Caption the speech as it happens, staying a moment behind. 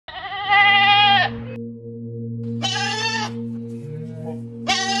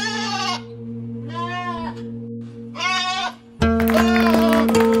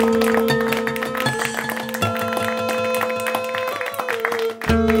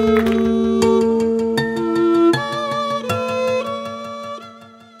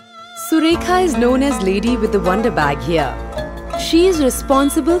Surekha is known as Lady with the Wonder Bag here. She is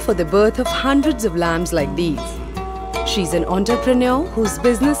responsible for the birth of hundreds of lambs like these. She's an entrepreneur whose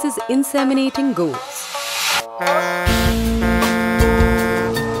business is inseminating goats.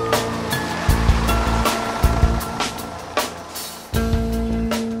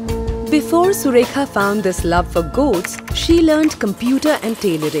 Before Surekha found this love for goats, she learned computer and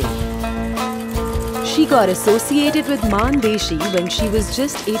tailoring. She got associated with Mann Deshi when she was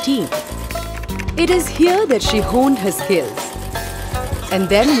just 18. It is here that she honed her skills. And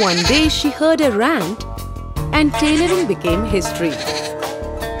then one day she heard a rant and tailoring became history.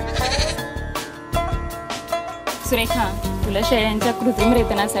 Surekha, तुला शेळ्यांच्या कृत्रिम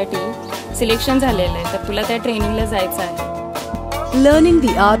रेतनासाठी selection झालेलं आहे, तर तुला त्या ट्रेनिंगला जायचं आहे. Learning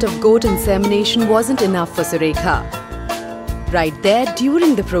the art of goat insemination wasn't enough for Surekha. Right there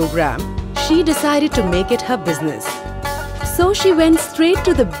during the program, she decided to make it her business. So she went straight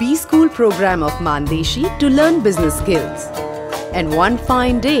to the B School program of Mann Deshi to learn business skills. And one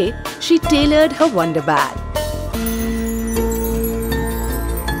fine day, she tailored her wonder bag.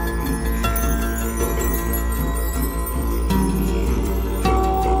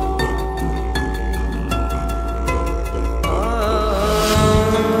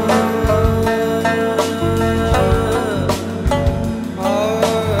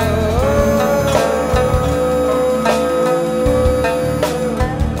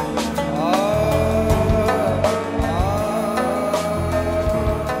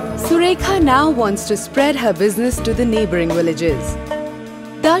 Surekha now wants to spread her business to the neighboring villages.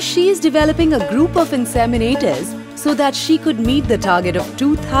 Thus, she is developing a group of inseminators so that she could meet the target of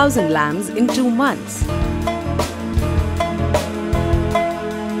 2,000 lambs in 2 months.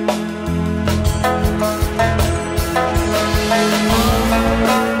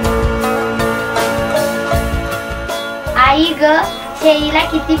 आई ग, शेळीला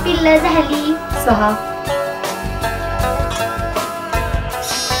किती पिल्लं झाली? 6.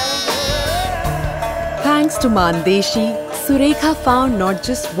 Thanks to Mann Deshi, Surekha found not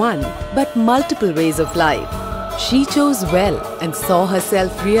just one, but multiple ways of life. She chose well and saw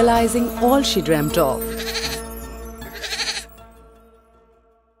herself realizing all she dreamt of.